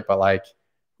market. But like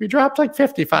we dropped like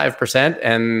 55%,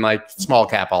 and like small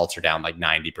cap alts are down like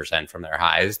 90% from their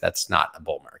highs. That's not a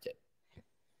bull market,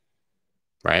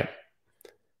 right?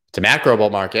 It's a macro bull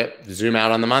market. Zoom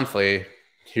out on the monthly,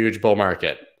 huge bull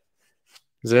market.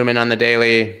 Zoom in on the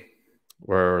daily.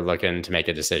 We're looking to make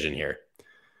a decision here.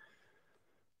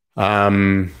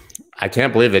 I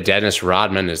can't believe that Dennis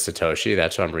Rodman is Satoshi.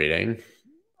 That's what I'm reading.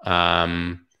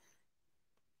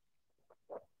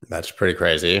 That's pretty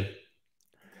crazy.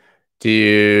 Do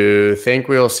you think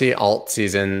we'll see alt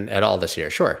season at all this year?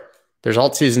 Sure. There's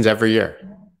alt seasons every year.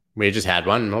 We just had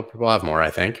one. Most people have more, I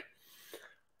think.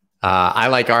 I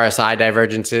like RSI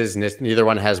divergences, and neither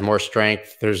one has more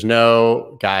strength. There's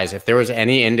no, guys, if there was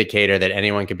any indicator that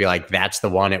anyone could be like, that's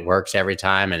the one, it works every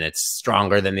time, and it's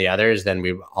stronger than the others, then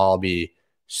we'd all be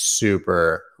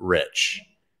super rich.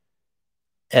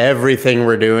 Everything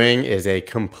we're doing is a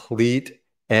complete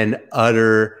and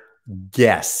utter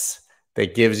guess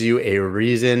that gives you a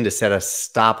reason to set a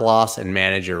stop loss and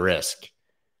manage your risk.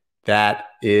 That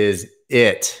is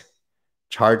it.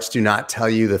 Charts do not tell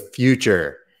you the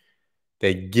future.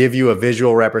 They give you a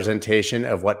visual representation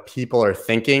of what people are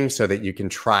thinking so that you can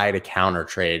try to counter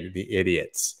trade the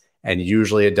idiots. And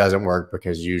usually it doesn't work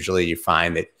because usually you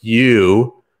find that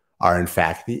you are in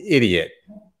fact the idiot.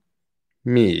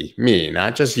 Me,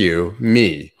 not just you,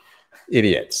 me,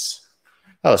 idiots.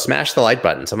 Oh, smash the like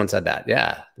button. Someone said that.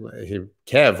 Yeah.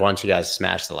 Kev wants you guys to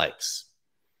smash the likes.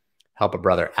 help a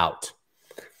brother out.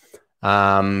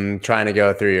 Trying to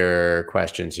go through your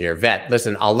questions here. Vet,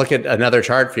 listen, I'll look at another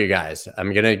chart for you guys.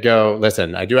 I'm going to go,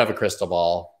 listen, I do have a crystal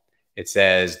ball. It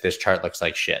says this chart looks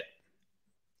like shit.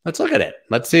 Let's look at it.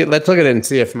 Let's look at it and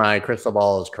see if my crystal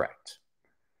ball is correct.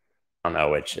 I don't know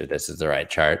which, this is the right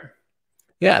chart.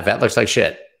 Yeah, that looks like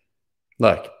shit.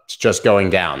 Look, it's just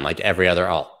going down like every other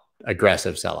alt.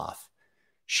 Aggressive sell-off.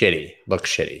 Shitty.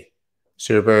 Looks shitty.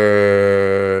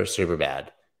 Super, super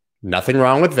bad. Nothing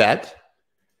wrong with Vet.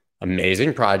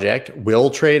 Amazing project.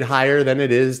 Will trade higher than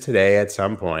it is today at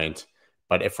some point.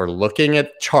 But if we're looking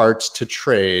at charts to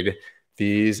trade,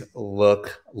 these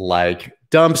look like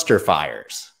dumpster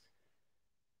fires.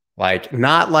 Like,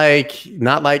 not like,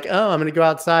 oh, I'm going to go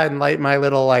outside and light my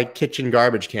little like kitchen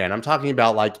garbage can. I'm talking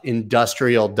about like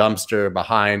industrial dumpster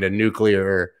behind a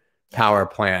nuclear power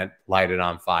plant lighted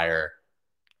on fire.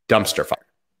 Dumpster fire.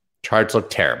 Charts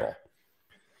look terrible.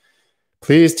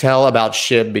 Please tell about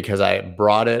SHIB because I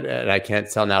brought it and I can't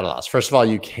sell now at a loss. First of all,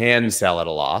 you can sell at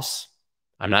a loss.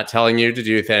 I'm not telling you to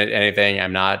do anything.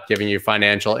 I'm not giving you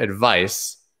financial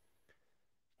advice.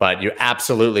 But you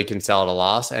absolutely can sell at a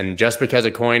loss. And just because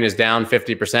a coin is down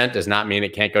 50% does not mean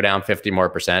it can't go down 50 more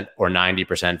percent or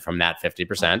 90% from that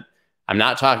 50%. I'm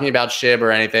not talking about SHIB or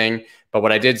anything. But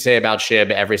what I did say about SHIB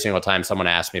every single time someone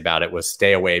asked me about it was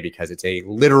stay away because it's a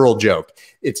literal joke.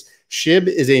 SHIB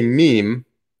is a meme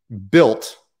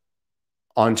built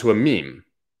onto a meme,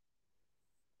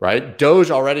 right?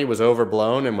 Doge already was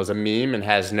overblown and was a meme and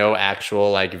has no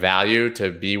actual like value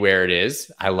to be where it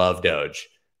is. I love Doge.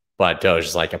 But Doge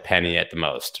is like a penny at the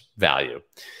most value.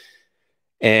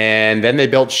 And then they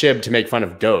built SHIB to make fun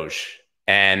of Doge.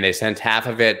 And they sent half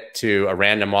of it to a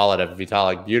random wallet of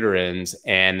Vitalik Buterin's.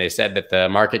 And they said that the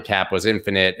market cap was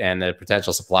infinite and the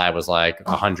potential supply was like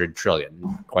 100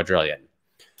 trillion, quadrillion.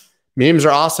 Memes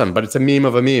are awesome, but it's a meme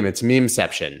of a meme. It's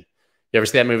memeception. You ever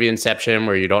see that movie Inception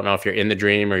where you don't know if you're in the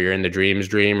dream or you're in the dream's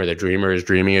dream or the dreamer is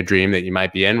dreaming a dream that you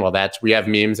might be in? Well, we have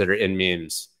memes that are in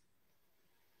memes.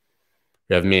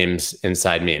 We have memes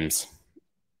inside memes,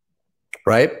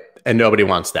 right? And nobody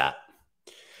wants that.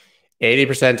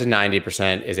 80% to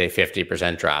 90% is a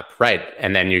 50% drop, right?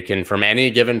 And then you can, from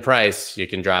any given price, you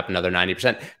can drop another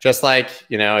 90%. Just like,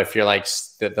 you know, if you're like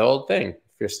the old thing,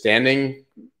 if you're standing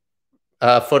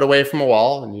a foot away from a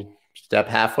wall and you step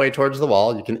halfway towards the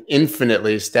wall, you can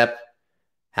infinitely step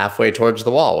halfway towards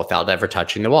the wall without ever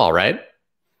touching the wall, right?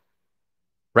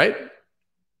 Right?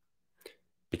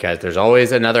 Because there's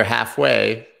always another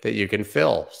halfway that you can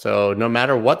fill. So no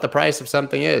matter what the price of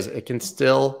something is, it can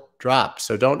still drop.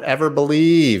 So don't ever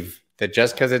believe that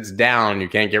just because it's down, you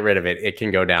can't get rid of it. It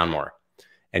can go down more.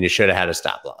 And you should have had a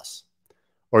stop loss.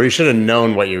 Or you should have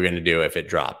known what you were going to do if it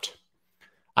dropped.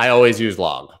 I always use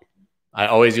log.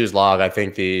 I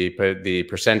think the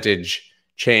percentage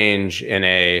change in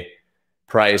a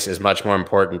price is much more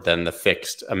important than the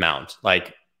fixed amount.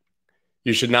 Like,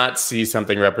 you should not see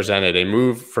something represented. A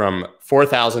move from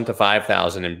 4,000 to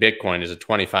 5,000 in Bitcoin is a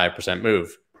 25%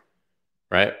 move,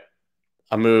 right?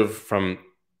 A move from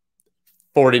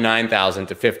 49,000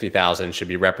 to 50,000 should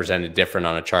be represented different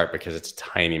on a chart because it's a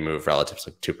tiny move relative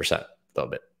to like 2%, a little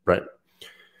bit, right?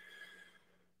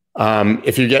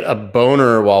 If you get a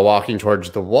boner while walking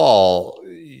towards the wall,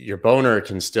 your boner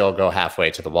can still go halfway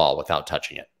to the wall without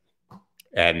touching it.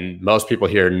 And most people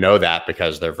here know that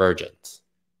because they're virgins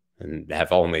and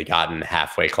have only gotten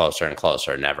halfway closer and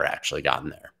closer, never actually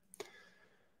gotten there.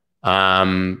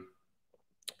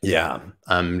 Yeah,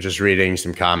 I'm just reading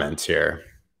some comments here.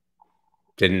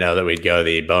 Didn't know that we'd go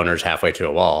the boners halfway to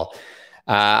a wall.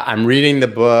 I'm reading the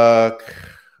book.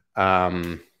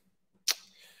 God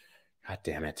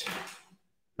damn it.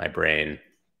 My brain,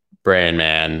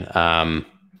 man.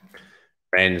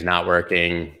 Brain's not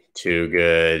working too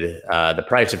good. The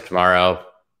Price of Tomorrow.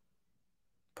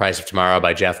 Price of Tomorrow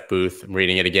by Jeff Booth. I'm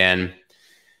reading it again.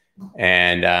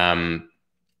 And,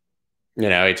 you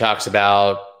know, he talks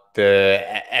about the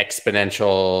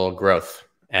exponential growth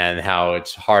and how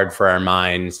it's hard for our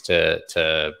minds to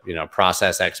you know,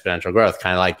 process exponential growth.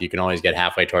 Kind of like you can always get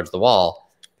halfway towards the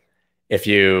wall. If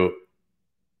you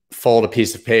fold a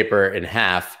piece of paper in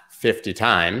half 50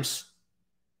 times,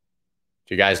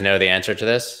 do you guys know the answer to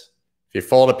this? If you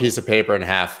fold a piece of paper in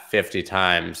half 50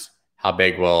 times, how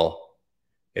big will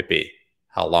it be?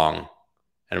 How long?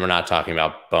 And we're not talking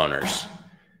about boners.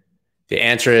 The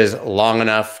answer is long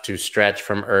enough to stretch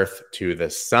from Earth to the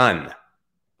sun.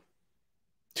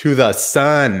 To the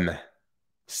sun.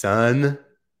 Sun?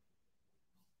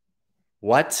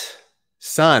 What?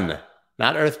 Sun.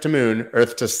 Not Earth to moon,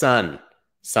 Earth to sun.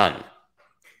 Sun.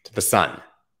 To the sun.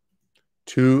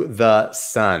 To the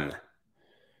sun.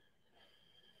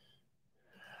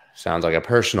 Sounds like a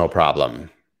personal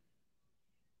problem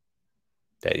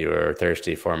that you were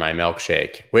thirsty for my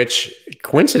milkshake, which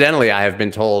coincidentally I have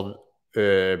been told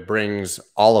brings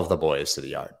all of the boys to the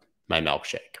yard, my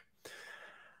milkshake.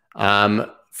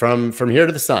 From here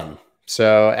to the sun.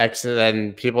 So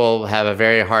then people have a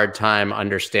very hard time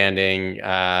understanding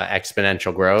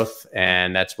exponential growth.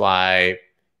 And that's why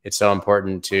it's so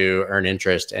important to earn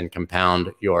interest and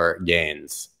compound your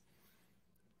gains.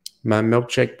 My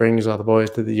milkshake brings all the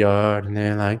boys to the yard, and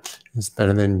they're like, it's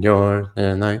better than yours.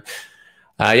 And like,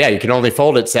 yeah, you can only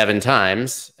fold it 7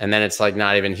 times, and then it's like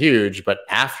not even huge. But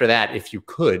after that, if you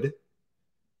could,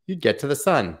 you'd get to the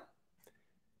sun.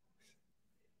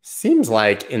 Seems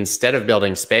like instead of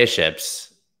building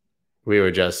spaceships, we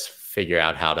would just figure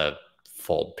out how to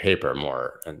fold paper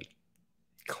more and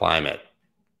climb it.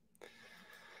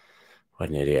 What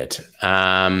an idiot.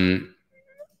 Don't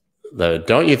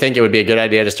you think it would be a good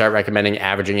idea to start recommending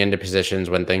averaging into positions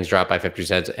when things drop by 50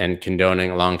 cents and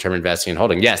condoning long-term investing and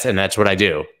holding? Yes, and that's what I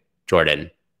do, Jordan.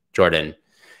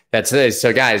 That's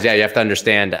so, guys. Yeah, you have to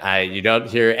understand. You don't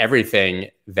hear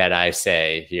everything that I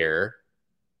say here,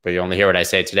 but you only hear what I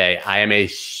say today. I am a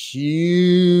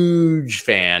huge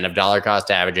fan of dollar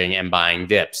cost averaging and buying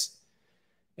dips.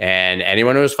 And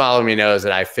anyone who's following me knows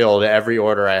that I filled every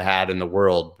order I had in the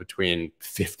world between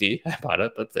 50, I bought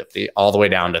it at 50, all the way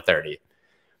down to 30.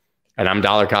 And I'm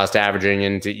dollar cost averaging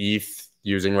into ETH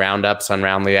using roundups on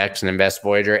Roundly X and Invest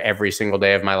Voyager every single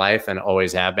day of my life, and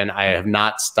always have been. I have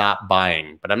not stopped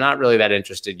buying, but I'm not really that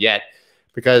interested yet,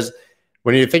 because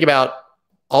when you think about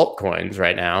altcoins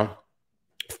right now,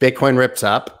 if Bitcoin rips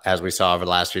up, as we saw over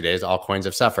the last few days, altcoins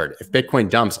have suffered. If Bitcoin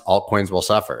dumps, altcoins will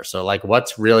suffer. So like,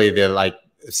 what's really the, like,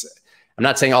 I'm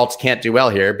not saying alts can't do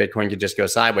well here. Bitcoin could just go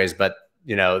sideways, but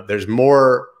you know, there's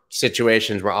more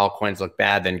situations where altcoins look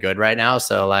bad than good right now.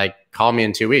 So like, call me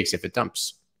in 2 weeks if it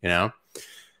dumps, you know.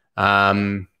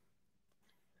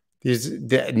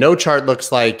 No chart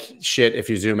looks like shit if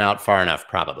you zoom out far enough,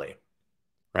 probably.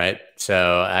 Right.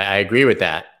 So I agree with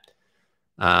that.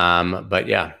 But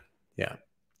yeah.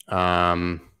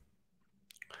 Can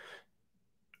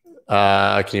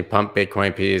you pump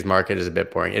Bitcoin P's? Market is a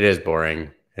bit boring. It is boring.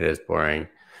 It is boring.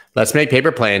 Let's make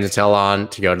paper planes and tell Elon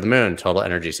to go to the moon. Total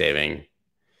energy saving.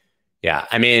 Yeah.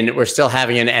 I mean, we're still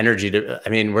having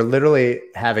an we're literally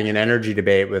having an energy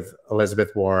debate with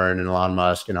Elizabeth Warren and Elon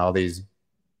Musk and all these,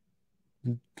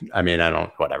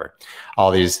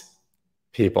 all these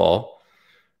people.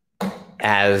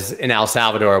 As in El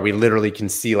Salvador, we literally can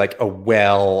see like a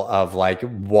well of like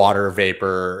water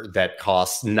vapor that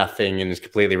costs nothing and is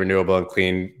completely renewable and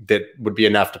clean, that would be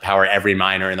enough to power every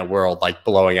miner in the world, like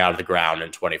blowing out of the ground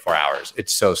in 24 hours.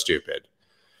 It's so stupid.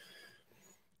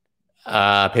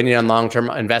 Opinion on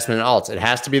long-term investment in alts. It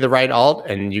has to be the right alt,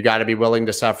 and you got to be willing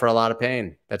to suffer a lot of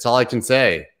pain. That's all I can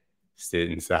say.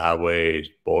 Sitting sideways,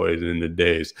 boys in the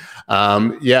days.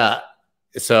 Yeah.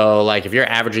 So like, if you're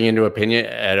averaging into opinion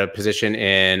at a position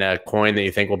in a coin that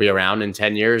you think will be around in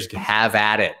 10 years, have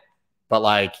at it. But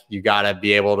like, you got to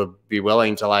be able to be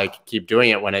willing to like keep doing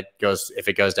it when if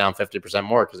it goes down 50%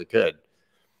 more, because it could.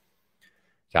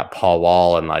 Got Paul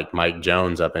Wall and like Mike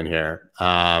Jones up in here.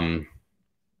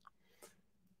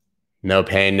 No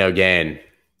pain, no gain.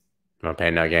 No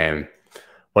pain, no gain.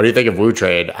 What do you think of Woo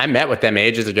Trade? I met with them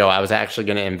ages ago. I was actually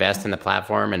going to invest in the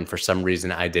platform, and for some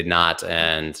reason I did not.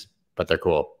 But they're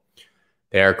cool.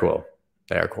 They are cool.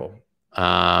 They are cool.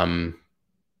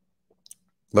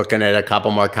 Looking at a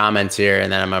couple more comments here, and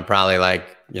then I'm gonna probably like,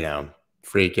 you know,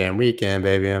 freaking weekend,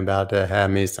 baby. I'm about to have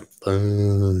me some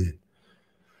fun.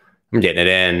 I'm getting it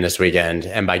in this weekend,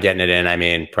 and by getting it in, I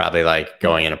mean probably like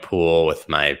going in a pool with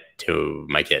my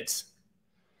kids.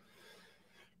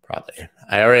 Probably.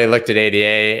 I already looked at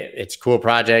ADA. It's a cool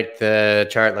project. The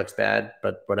chart looks bad,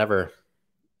 but whatever.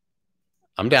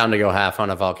 I'm down to go half on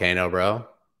a volcano, bro.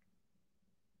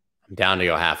 I'm down to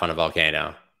go half on a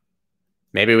volcano.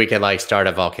 Maybe we could like start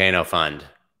a volcano fund.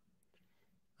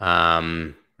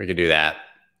 We could do that.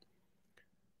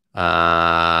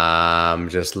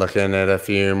 Just looking at a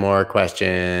few more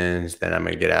questions, then I'm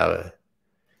going to get out of it.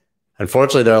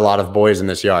 Unfortunately, there are a lot of boys in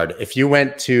this yard. If you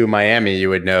went to Miami, you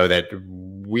would know that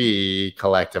we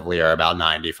collectively are about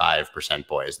 95%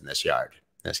 boys in this yard,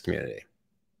 in this community.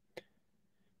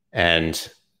 And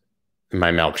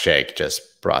my milkshake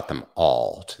just brought them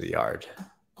all to the yard.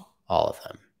 All of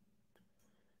them.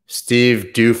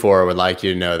 Steve Dufour would like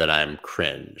you to know that I'm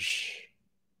cringe.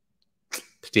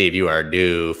 Steve, you are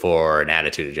due for an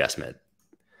attitude adjustment.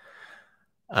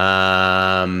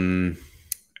 And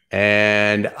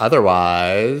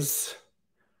otherwise,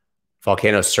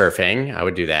 volcano surfing, I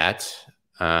would do that.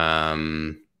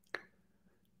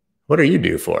 What are you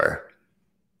due for?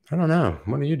 I don't know.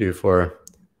 What do you do for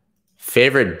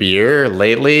favorite beer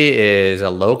lately? Is a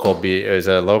local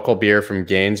beer from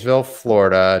Gainesville,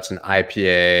 Florida. It's an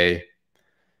IPA,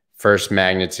 first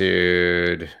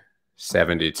magnitude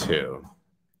 72.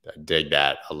 I dig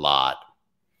that a lot.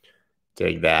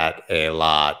 Dig that a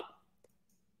lot.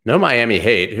 No Miami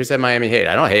hate. Who said Miami hate?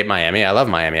 I don't hate Miami. I love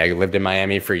Miami. I lived in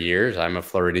Miami for years. I'm a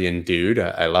Floridian dude.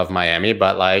 I love Miami,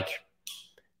 but like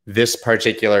this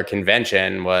particular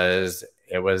convention I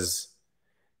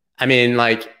mean,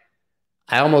 like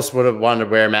I almost would have wanted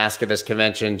to wear a mask at this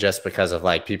convention just because of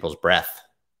like people's breath,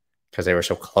 because they were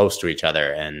so close to each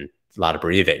other and a lot of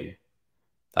breathing,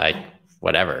 like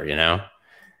whatever, you know,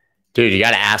 dude, you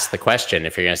got to ask the question.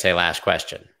 If you're going to say last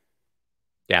question,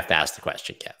 you have to ask the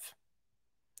question, Kev.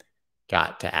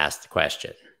 Got to ask the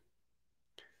question.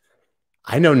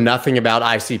 I know nothing about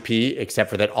ICP except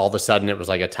for that all of a sudden it was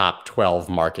like a top 12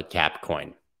 market cap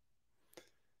coin.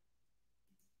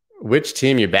 Which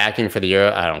team you backing for the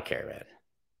Euro? I don't care, man.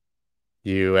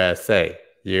 USA.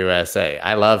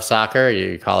 I love soccer.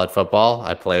 You call it football.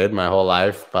 I played my whole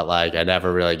life, but like I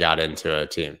never really got into a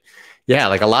team. Yeah,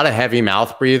 like a lot of heavy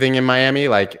mouth breathing in Miami.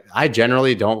 Like I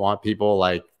generally don't want people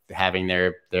like having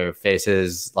their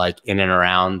faces like in and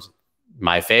around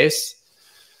my face.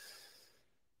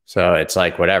 So it's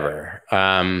like whatever.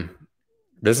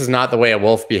 This is not the way a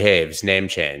wolf behaves. Name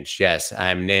change. Yes,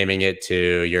 I'm naming it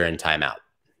to you're in timeout.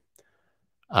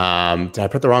 Did I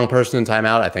put the wrong person in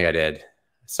timeout? I think I did.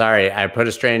 Sorry, I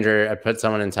put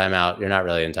someone in timeout. You're not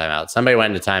really in timeout. Somebody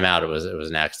went into timeout. It was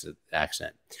an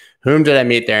accident. Whom did I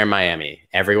meet there in Miami?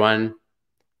 Everyone.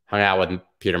 Hung out with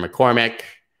Peter McCormick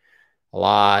a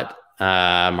lot.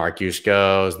 Mark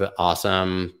Yusko was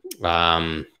awesome.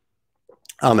 I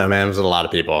don't know, man. It was a lot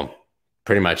of people.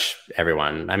 Pretty much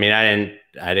everyone. I mean,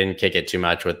 I didn't kick it too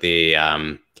much with the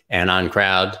Anon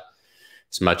crowd.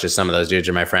 As much as some of those dudes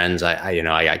are my friends, I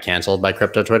got canceled by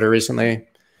crypto Twitter recently.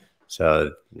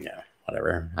 So yeah,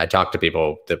 whatever. I talked to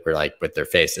people that were like with their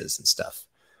faces and stuff.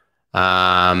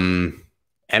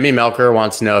 Emmy Melker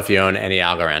wants to know if you own any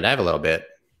Algorand. I have a little bit.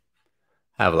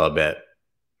 Got a little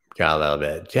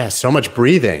bit. Yeah, so much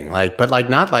breathing. But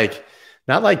not like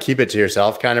keep it to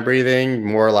yourself kind of breathing.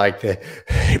 More like the,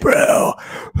 hey bro,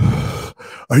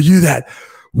 are you that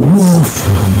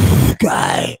wolf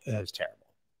guy? That was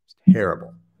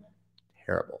terrible.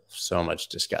 Terrible. So much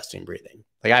disgusting breathing.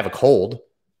 Like I have a cold.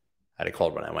 I had a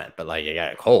cold when I went, but like I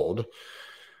got a cold.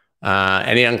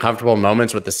 Any uncomfortable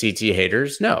moments with the CT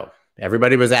haters? No.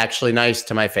 Everybody was actually nice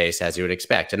to my face, as you would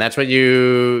expect. And that's what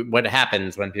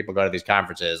happens when people go to these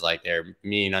conferences. Like they're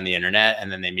mean on the internet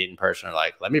and then they meet in person and are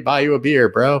like, let me buy you a beer,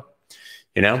 bro.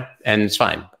 You know, and it's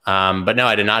fine. But no,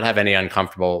 I did not have any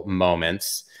uncomfortable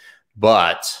moments.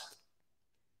 But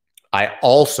I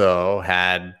also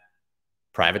had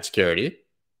private security.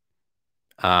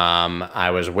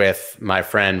 I was with my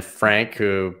friend Frank,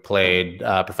 who played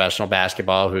professional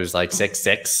basketball, who's like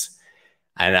 6'6".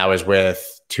 And I was with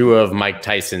two of Mike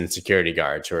Tyson's security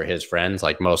guards who are his friends,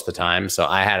 like most of the time. So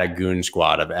I had a goon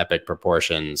squad of epic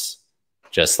proportions,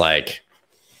 just like,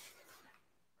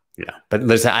 yeah. But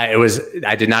listen, I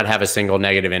did not have a single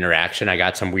negative interaction. I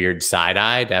got some weird side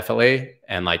eye, definitely.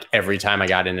 And like every time I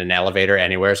got in an elevator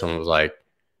anywhere, someone was like,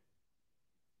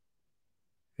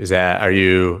 are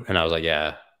you? And I was like,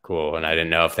 yeah, cool. And I didn't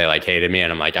know if they like hated me.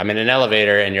 And I'm like, I'm in an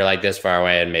elevator and you're like this far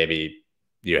away and maybe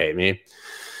you hate me.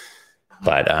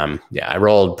 But yeah, I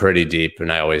rolled pretty deep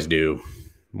and I always do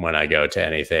when I go to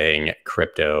anything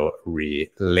crypto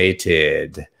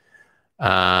related.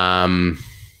 And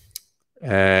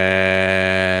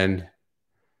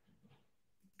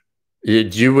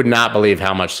you would not believe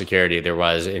how much security there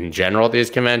was in general at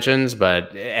these conventions,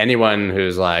 but anyone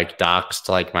who's like doxed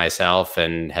like myself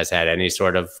and has had any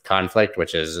sort of conflict,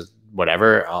 which is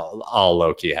whatever, all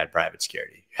low-key had private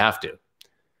security. You have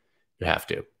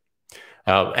to.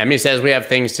 Emmy says we have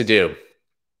things to do.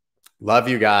 Love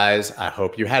you guys. I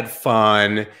hope you had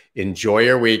fun. Enjoy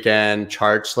your weekend.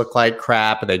 Charts look like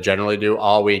crap. They generally do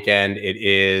all weekend. It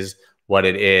is what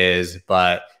it is.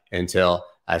 But until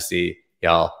I see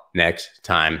y'all next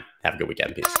time, have a good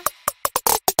weekend. Peace.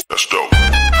 Let's go.